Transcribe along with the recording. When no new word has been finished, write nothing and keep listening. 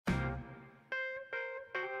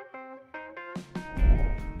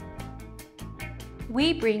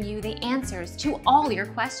we bring you the answers to all your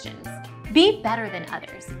questions. Be better than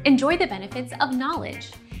others. Enjoy the benefits of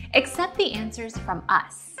knowledge. Accept the answers from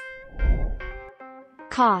us.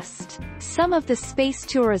 Cost. Some of the space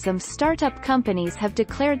tourism startup companies have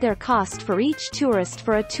declared their cost for each tourist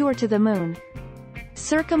for a tour to the moon.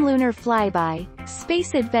 Circumlunar Flyby,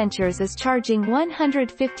 Space Adventures is charging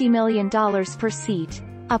 $150 million per seat,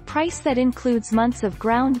 a price that includes months of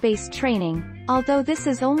ground-based training, although this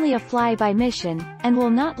is only a flyby mission, and will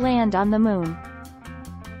not land on the moon.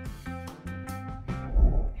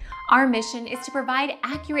 Our mission is to provide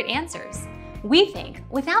accurate answers. We think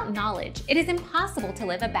without knowledge, it is impossible to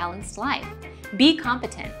live a balanced life. Be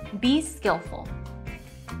competent, be skillful.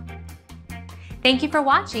 Thank you for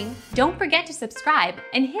watching. Don't forget to subscribe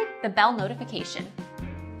and hit the bell notification.